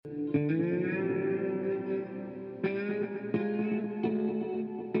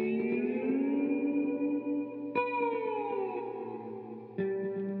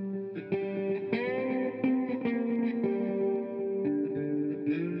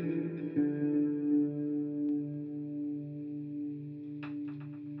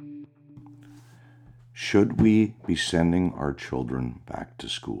Should we be sending our children back to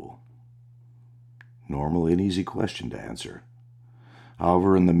school? Normally an easy question to answer.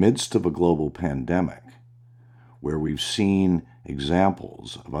 However, in the midst of a global pandemic, where we've seen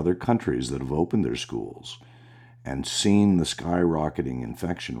examples of other countries that have opened their schools and seen the skyrocketing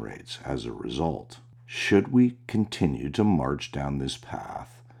infection rates as a result, should we continue to march down this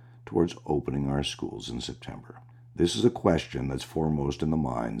path towards opening our schools in September? This is a question that's foremost in the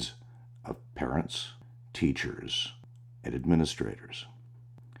minds of parents, teachers, and administrators.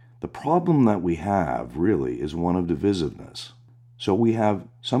 The problem that we have really is one of divisiveness. So we have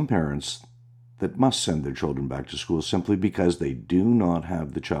some parents that must send their children back to school simply because they do not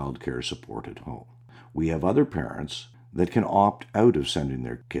have the child care support at home. We have other parents that can opt out of sending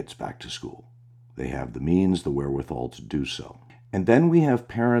their kids back to school. They have the means, the wherewithal to do so. And then we have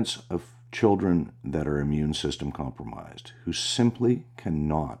parents of children that are immune system compromised who simply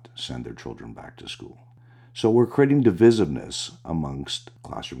cannot send their children back to school. So we're creating divisiveness amongst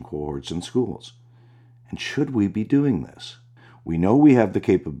classroom cohorts and schools. And should we be doing this? We know we have the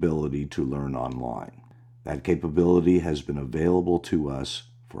capability to learn online. That capability has been available to us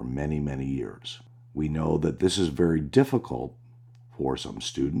for many, many years. We know that this is very difficult for some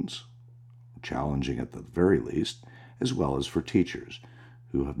students, challenging at the very least, as well as for teachers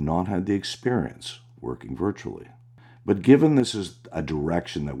who have not had the experience working virtually. But given this is a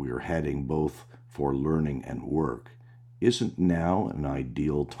direction that we are heading both for learning and work, isn't now an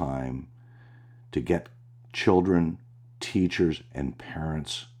ideal time to get children, teachers, and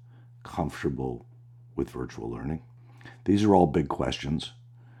parents comfortable with virtual learning? These are all big questions,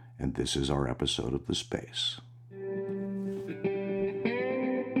 and this is our episode of The Space.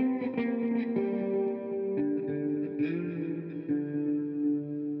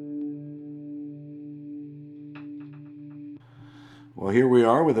 Well, here we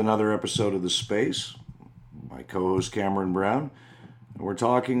are with another episode of The Space. My co-host Cameron Brown, and we're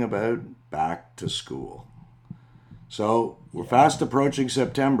talking about back to school. So we're fast approaching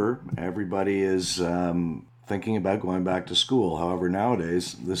September. Everybody is thinking about going back to school. However,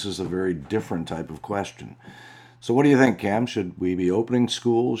 nowadays, this is a very different type of question. So what do you think, Cam? Should we be opening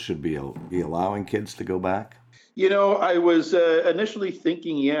schools? Should we be allowing kids to go back? You know, I was initially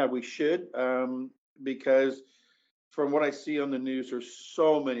thinking, yeah, we should, because from what I see on the news, there's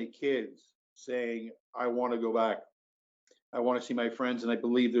so many kids saying, I want to go back. I want to see my friends. And I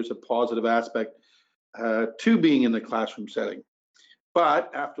believe there's a positive aspect to being in the classroom setting.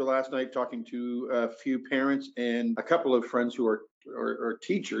 But after last night, talking to a few parents and a couple of friends who are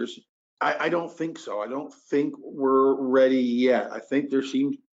teachers, I don't think so. I don't think we're ready yet. I think there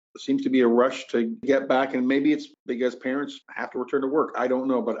seems to be a rush to get back, and maybe it's because parents have to return to work. I don't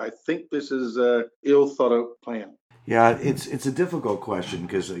know, but I think this is a ill thought out plan. Yeah, it's a difficult question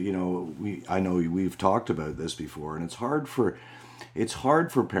because I know we've talked about this before, and it's hard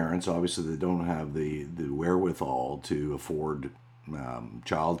for parents, obviously, that don't have the wherewithal to afford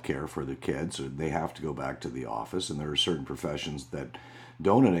childcare for their kids. So they have to go back to the office, and there are certain professions that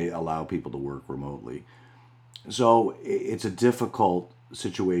don't allow people to work remotely. So it's a difficult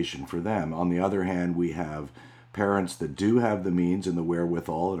situation for them. On the other hand, we have parents that do have the means and the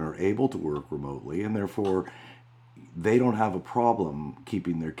wherewithal and are able to work remotely, and therefore they don't have a problem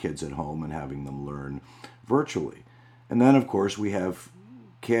keeping their kids at home and having them learn virtually. And then, of course, we have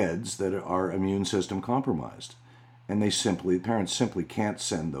kids that are immune system compromised, and parents simply can't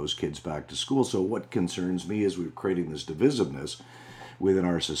send those kids back to school. So what concerns me is we're creating this divisiveness within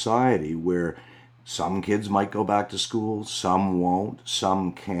our society where some kids might go back to school, some won't,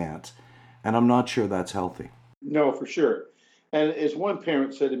 some can't, and I'm not sure that's healthy. No, for sure. And as one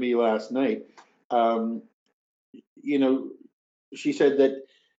parent said to me last night, she said that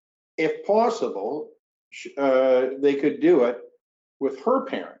if possible, they could do it with her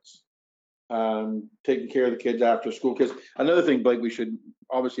parents, taking care of the kids after school. Because another thing, Blake, we should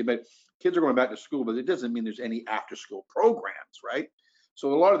obviously admit, kids are going back to school, but it doesn't mean there's any after-school programs, right?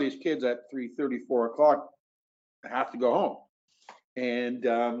 So a lot of these kids at 3:30, 4 o'clock have to go home. And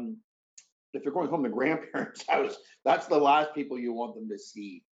if they're going home to grandparents' house, that's the last people you want them to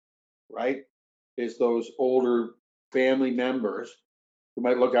see, right? Is those older family members who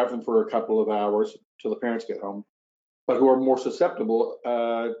might look after them for a couple of hours till the parents get home, but who are more susceptible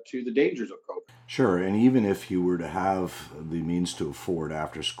to the dangers of COVID. Sure, and even if you were to have the means to afford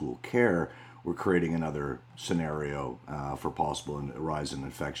after-school care, we're creating another scenario for possible rise in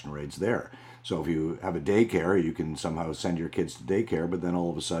infection rates there. So if you have a daycare, you can somehow send your kids to daycare, but then all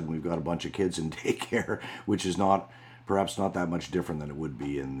of a sudden we've got a bunch of kids in daycare, which is perhaps not that much different than it would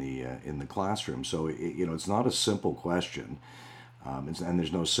be in the classroom. So it's not a simple question, and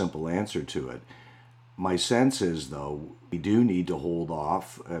there's no simple answer to it. My sense is, though, we do need to hold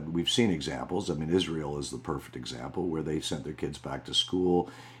off. We've seen examples. I mean, Israel is the perfect example where they sent their kids back to school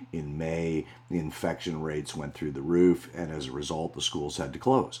in May. The infection rates went through the roof, and as a result, the schools had to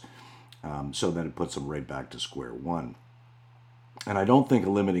close. So then it puts them right back to square one. And I don't think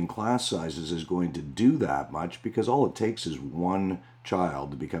limiting class sizes is going to do that much, because all it takes is one child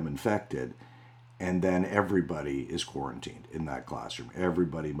to become infected, and then everybody is quarantined in that classroom.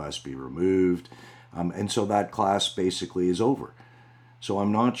 Everybody must be removed. And so that class basically is over. So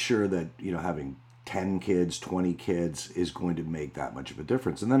I'm not sure that, having 10 kids, 20 kids is going to make that much of a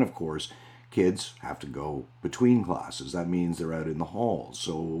difference. And then, of course, kids have to go between classes. That means they're out in the halls.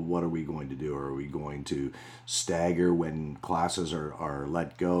 So what are we going to do? Are we going to stagger when classes are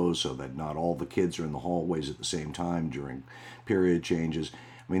let go so that not all the kids are in the hallways at the same time during period changes?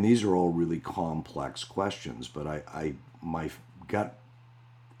 I mean, these are all really complex questions, but my gut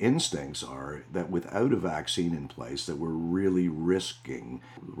instincts are that without a vaccine in place, that we're really risking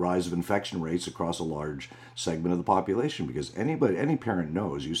rise of infection rates across a large segment of the population, because any parent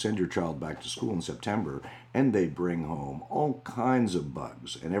knows you send your child back to school in September and they bring home all kinds of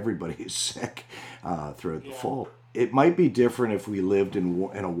bugs and everybody is sick throughout the fall. It might be different if we lived in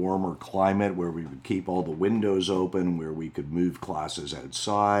a warmer climate where we would keep all the windows open, where we could move classes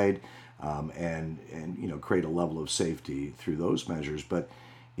outside, and create a level of safety through those measures. But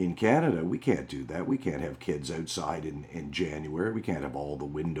in Canada, we can't do that. We can't have kids outside in January. We can't have all the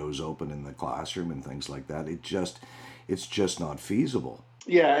windows open in the classroom and things like that. It's just not feasible.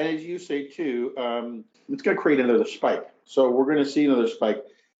 Yeah, and as you say too, it's going to create another spike. So we're going to see another spike.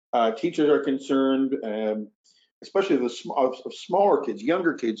 Teachers are concerned, especially of smaller kids,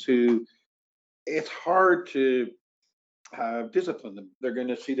 younger kids, who it's hard to discipline them. They're going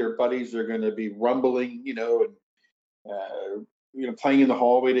to see their buddies. They're going to be rumbling, and playing in the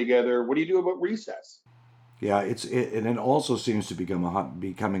hallway together. What do you do about recess? Yeah, and it also seems to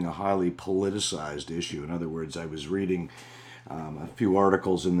becoming a highly politicized issue. In other words, I was reading a few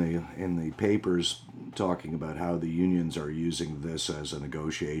articles in the papers talking about how the unions are using this as a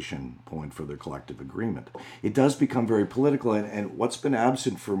negotiation point for their collective agreement. It does become very political, and what's been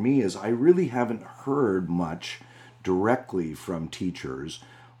absent for me is I really haven't heard much directly from teachers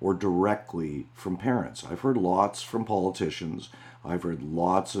or directly from parents. I've heard lots from politicians. I've heard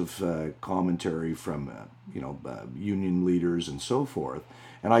lots of commentary from union leaders and so forth.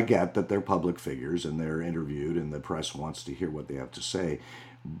 And I get that they're public figures and they're interviewed and the press wants to hear what they have to say.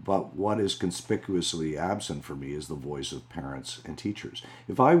 But what is conspicuously absent for me is the voice of parents and teachers.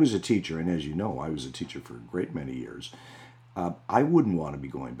 If I was a teacher, and as you know, I was a teacher for a great many years, I wouldn't want to be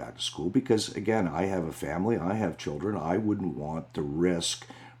going back to school because, again, I have a family, I have children. I wouldn't want to risk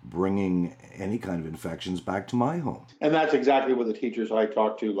bringing any kind of infections back to my home. And that's exactly what the teachers I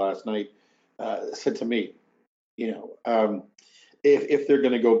talked to last night said to me. If they're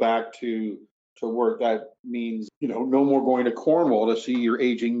going to go back to work, that means no more going to Cornwall to see your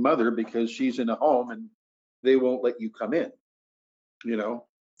aging mother because she's in a home and they won't let you come in.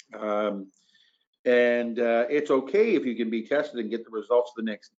 And it's okay if you can be tested and get the results the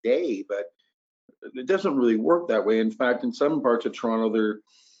next day, but it doesn't really work that way. In fact, in some parts of Toronto, they're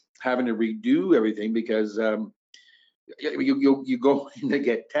having to redo everything because you go in to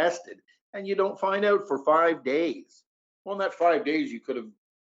get tested and you don't find out for 5 days. Well, in that 5 days, you could have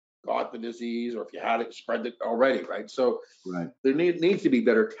got the disease, or if you had it, spread it already, right? So there needs to be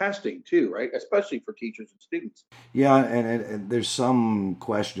better testing too, right? Especially for teachers and students. Yeah, and there's some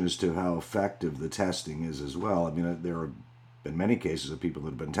question as to how effective the testing is as well. I mean, there have been many cases of people that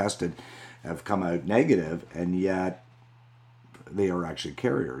have been tested have come out negative, and yet they are actually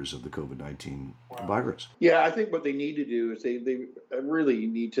carriers of the COVID-19 virus. Yeah, I think what they need to do is they really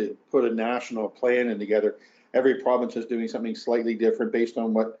need to put a national plan in together. Every province is doing something slightly different based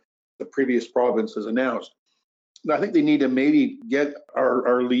on what the previous province has announced. I think they need to maybe get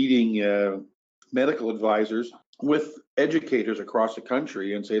our leading medical advisors with educators across the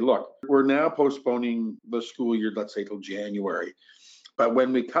country and say, look, we're now postponing the school year, let's say till January. But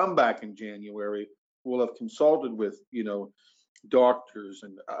when we come back in January, we'll have consulted with, doctors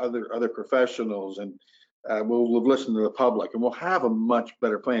and other professionals, and we'll have listened to the public, and we'll have a much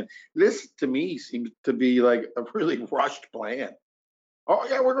better plan. This, to me, seems to be like a really rushed plan. Oh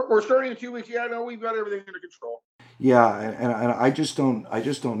yeah, we're starting in 2 weeks. Yeah, no, we've got everything under control. Yeah, and I just don't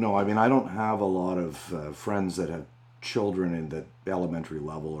know. I mean, I don't have a lot of friends that have children in the elementary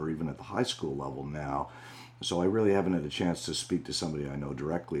level or even at the high school level now, so I really haven't had a chance to speak to somebody I know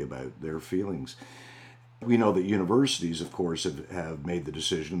directly about their feelings. We know that universities, of course, have made the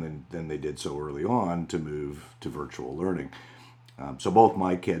decision, and then they did so early on, to move to virtual learning. So both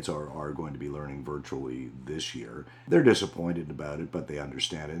my kids are going to be learning virtually this year. They're disappointed about it, but they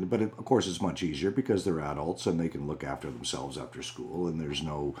understand it. But of course, it's much easier because they're adults and they can look after themselves after school, and there's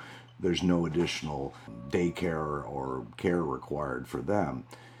no additional daycare or care required for them.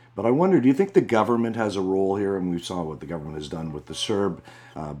 But I wonder, do you think the government has a role here? And we saw what the government has done with the CERB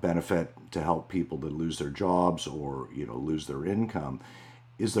benefit to help people that lose their jobs or lose their income.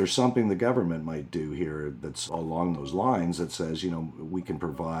 Is there something the government might do here that's along those lines that says, we can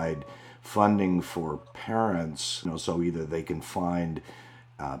provide funding for parents, so either they can find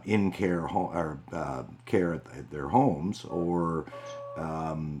in-care or care at their homes, or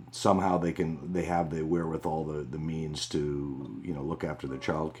somehow they have the wherewithal, the means to look after their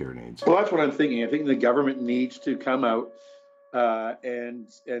child care needs. Well, that's what I'm thinking. I think the government needs to come out and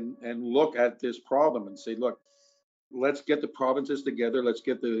look at this problem and say, look, let's get the provinces together. Let's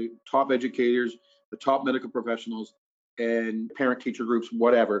get the top educators, the top medical professionals, and parent-teacher groups,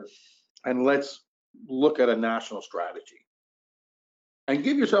 whatever, and let's look at a national strategy. And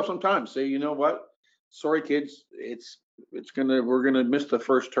give yourself some time. Say, you know what? Sorry, kids, we're gonna miss the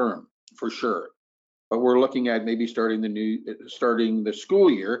first term for sure. But we're looking at maybe starting the school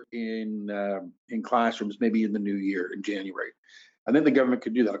year in classrooms, maybe in the new year in January. And then the government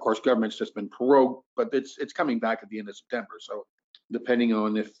could do that. Of course, government's just been prorogued, but it's coming back at the end of September. So depending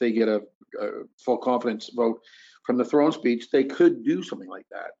on if they get a full confidence vote from the throne speech, they could do something like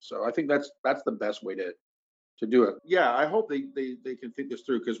that. So I think that's the best way to do it. Yeah, I hope they can think this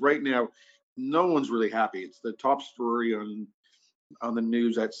through, because right now no one's really happy. It's the top story on the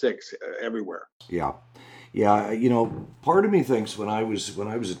news at 6 everywhere. Yeah. Yeah, part of me thinks when I was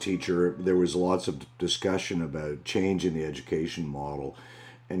a teacher, there was lots of discussion about changing the education model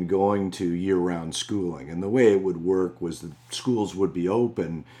and going to year-round schooling. And the way it would work was that schools would be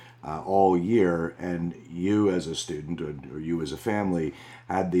open all year, and you as a student or you as a family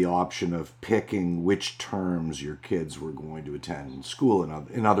had the option of picking which terms your kids were going to attend in school.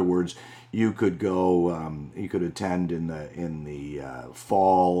 In other words, you could go, you could attend in the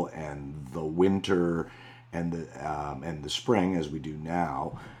fall and the winter and the spring, as we do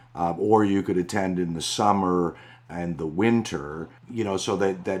now, or you could attend in the summer and the winter, so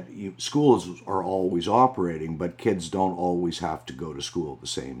that schools are always operating, but kids don't always have to go to school at the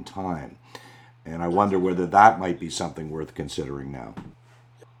same time. And I wonder whether that might be something worth considering now.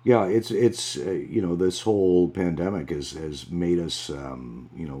 Yeah, it's this whole pandemic has made us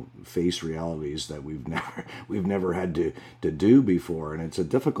face realities that we've never had to do before, and it's a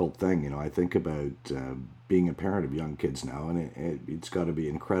difficult thing. I think about being a parent of young kids now, and it's got to be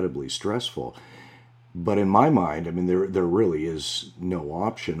incredibly stressful. But in my mind, I mean, there really is no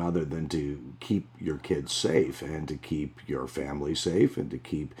option other than to keep your kids safe and to keep your family safe and to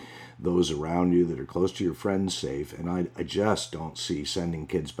keep those around you that are close to your friends safe. And I just don't see sending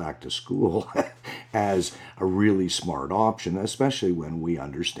kids back to school as a really smart option, especially when we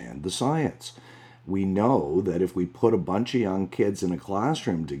understand the science. We know that if we put a bunch of young kids in a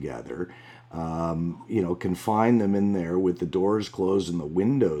classroom together, confine them in there with the doors closed and the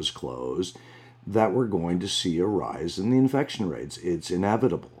windows closed, that we're going to see a rise in the infection rates. It's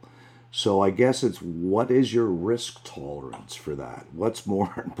inevitable. So I guess it's, what is your risk tolerance for that? What's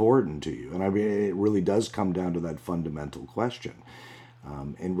more important to you? And I mean, it really does come down to that fundamental question.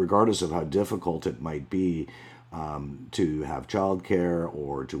 And regardless of how difficult it might be to have childcare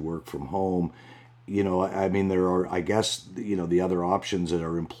or to work from home, I mean, there are, I guess, the other options that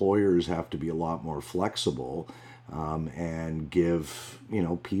our employers have to be a lot more flexible. And give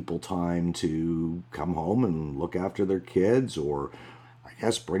people time to come home and look after their kids, or I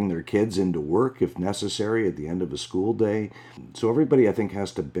guess bring their kids into work if necessary at the end of a school day. So everybody, I think,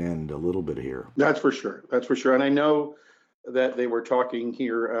 has to bend a little bit here. That's for sure. And I know that they were talking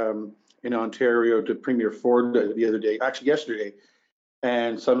here in Ontario to Premier Ford the other day, actually yesterday,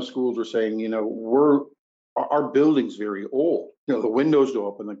 and some schools were saying, our building's very old. The windows don't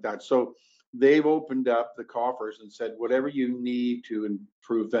open like that. So they've opened up the coffers and said, whatever you need to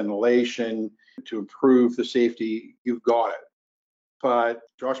improve ventilation, to improve the safety, you've got it. But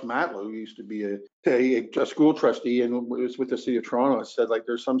Josh Matlow used to be a school trustee and was with the city of Toronto, said, like,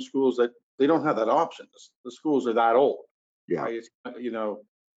 there's some schools that they don't have that option. The schools are that old. Yeah.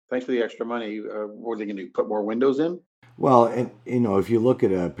 Thanks for the extra money. What are they going to do? Put more windows in? Well, and if you look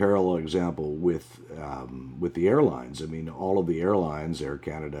at a parallel example with the airlines, I mean, all of the airlines, Air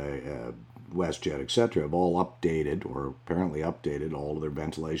Canada, WestJet, etc., have all updated, or apparently updated, all of their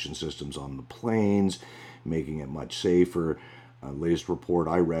ventilation systems on the planes, making it much safer. Latest report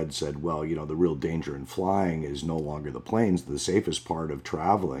I read said, well, the real danger in flying is no longer the planes. The safest part of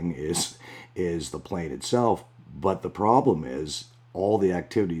traveling is the plane itself. But the problem is all the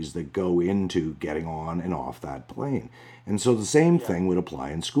activities that go into getting on and off that plane. And so the same thing would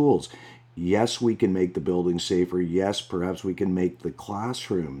apply in schools. Yes, we can make the buildings safer. Yes, perhaps we can make the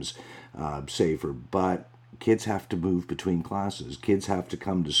classrooms safer, but kids have to move between classes. Kids have to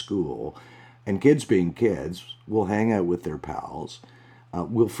come to school. And kids being kids will hang out with their pals,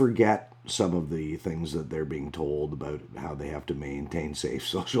 will forget some of the things that they're being told about how they have to maintain safe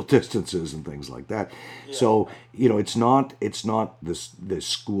social distances and things like that. Yeah. So, it's not this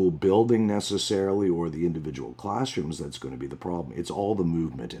school building necessarily or the individual classrooms that's going to be the problem. It's all the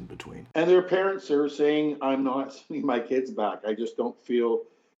movement in between. And their parents are saying, I'm not sending my kids back. I just don't feel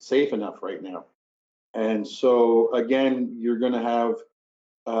safe enough right now. And so, again, you're going to have,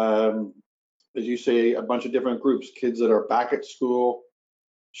 as you say, a bunch of different groups, kids that are back at school,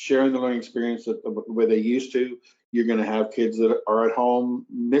 sharing the learning experience the way they used to. You're going to have kids that are at home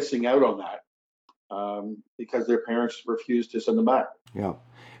missing out on that because their parents refuse to send them back. Yeah.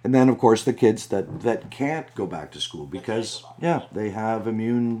 And then, of course, the kids that can't go back to school because, they have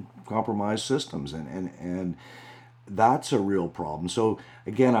immune compromised systems. And that's a real problem. So,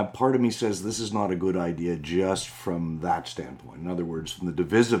 again, a part of me says this is not a good idea just from that standpoint. In other words, from the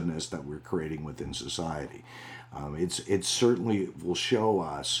divisiveness that we're creating within society. It certainly will show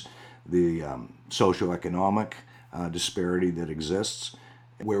us the socioeconomic disparity that exists,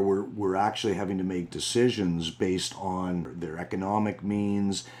 where we're actually having to make decisions based on their economic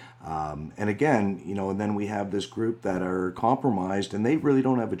means. And again, and then we have this group that are compromised and they really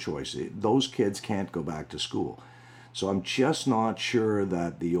don't have a choice. Those kids can't go back to school. So I'm just not sure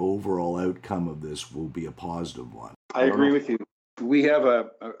that the overall outcome of this will be a positive one. I agree with you. We have a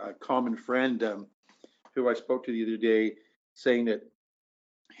common friend who I spoke to the other day saying that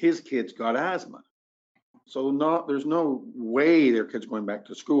his kids got asthma. So there's no way their kid's going back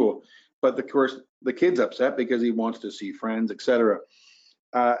to school. But of course, the kid's upset because he wants to see friends, etc.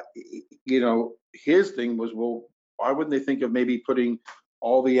 His thing was, well, why wouldn't they think of maybe putting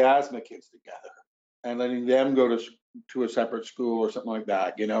all the asthma kids together and letting them go to a separate school or something like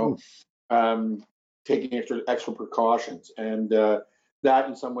that, taking extra precautions. And that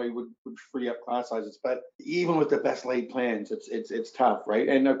in some way would free up class sizes. But even with the best laid plans, it's tough, right?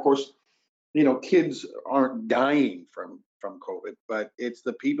 And of course, kids aren't dying from COVID, but it's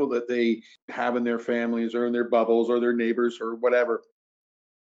the people that they have in their families or in their bubbles or their neighbors or whatever.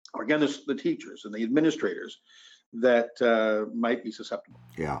 Or again, there's the teachers and the administrators that might be susceptible.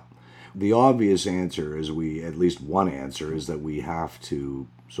 Yeah. The obvious answer is at least one answer is that we have to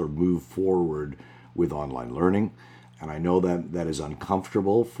sort of move forward with online learning. And I know that is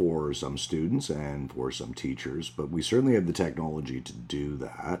uncomfortable for some students and for some teachers, but we certainly have the technology to do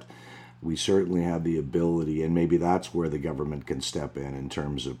that. We certainly have the ability, and maybe that's where the government can step in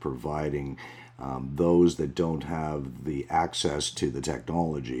terms of providing those that don't have the access to the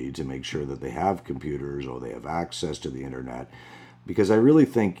technology to make sure that they have computers or they have access to the internet. Because I really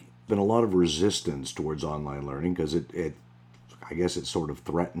think there's been a lot of resistance towards online learning because I guess it sort of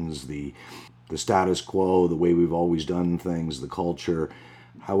threatens the status quo, the way we've always done things, the culture.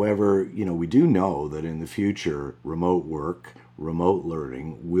 However, we do know that in the future, remote work, remote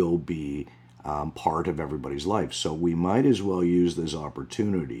learning will be part of everybody's life. So we might as well use this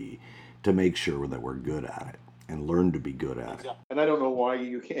opportunity to make sure that we're good at it and learn to be good at it. And I don't know why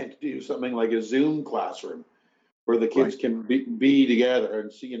you can't do something like a Zoom classroom where the kids can be together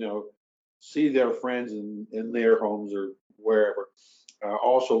and see their friends in their homes or wherever.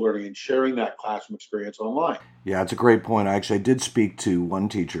 Also learning and sharing that classroom experience online. Yeah, it's a great point. I did speak to one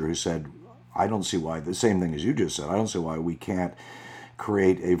teacher who said, I don't see why, the same thing as you just said, I don't see why we can't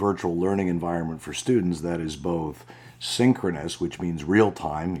create a virtual learning environment for students that is both synchronous, which means real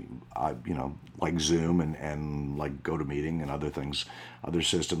time, like Zoom and like GoToMeeting and other things, other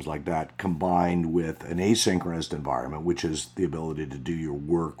systems like that, combined with an asynchronous environment, which is the ability to do your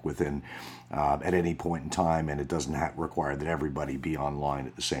work within at any point in time, and it doesn't require that everybody be online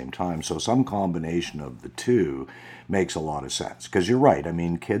at the same time. So some combination of the two makes a lot of sense. Because you're right,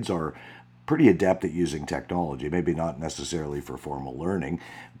 kids are pretty adept at using technology, maybe not necessarily for formal learning,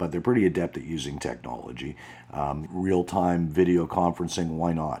 but they're pretty adept at using technology. Real-time video conferencing,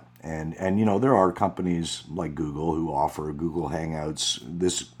 why not? And there are companies like Google who offer Google Hangouts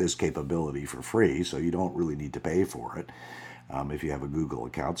this capability for free, so you don't really need to pay for it if you have a Google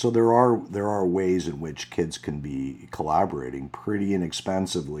account. So there are ways in which kids can be collaborating pretty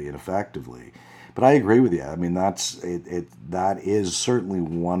inexpensively and effectively. But I agree with you. That is certainly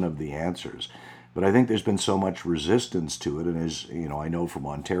one of the answers. But I think there's been so much resistance to it, and as you know, I know from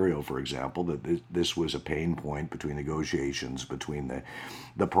Ontario, for example, that this was a pain point between negotiations between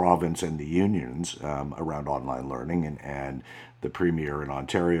the province and the unions around online learning, and the premier in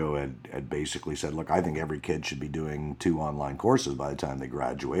Ontario had basically said, look, I think every kid should be doing 2 online courses by the time they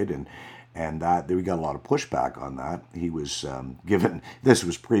graduate, and that we got a lot of pushback on that. He was given, this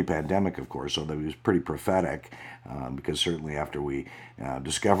was pre-pandemic, of course, so that he was pretty prophetic, because certainly after we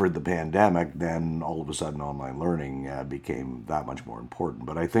discovered the pandemic, then all of a sudden online learning became that much more important.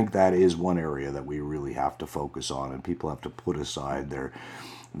 But I think that is one area that we really have to focus on, and people have to put aside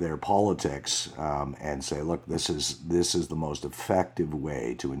their politics and say, look, this is the most effective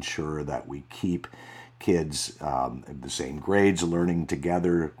way to ensure that we keep kids the same grades, learning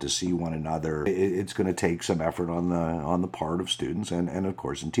together to see one another. It's going to take some effort on the part of students and of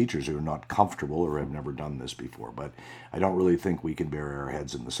course in teachers who are not comfortable or have never done this before. But I don't really think we can bury our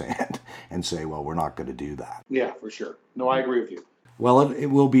heads in the sand and say, well, we're not going to do that. Yeah, for sure. No, I agree with you. Well, it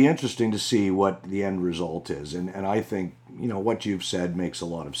will be interesting to see what the end result is. And I think, what you've said makes a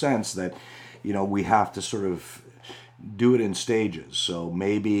lot of sense, that, we have to sort of do it in stages. So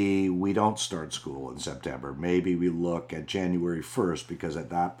maybe we don't start school in September. Maybe we look at January 1st, because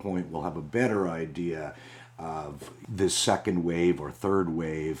at that point we'll have a better idea of this second wave or third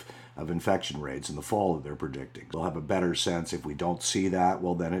wave of infection rates in the fall that they're predicting. We'll have a better sense. If we don't see that,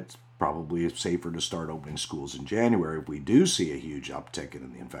 well, then it's probably safer to start opening schools in January. If we do see a huge uptick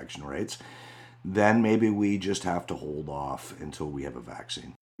in the infection rates, then maybe we just have to hold off until we have a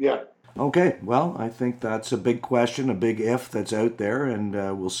vaccine. Yeah. Okay, well, I think that's a big question, a big if that's out there, and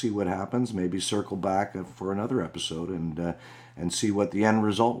we'll see what happens. Maybe circle back for another episode and see what the end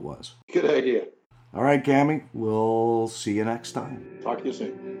result was. Good idea. All right, Cami, we'll see you next time. Talk to you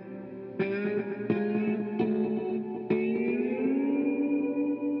soon.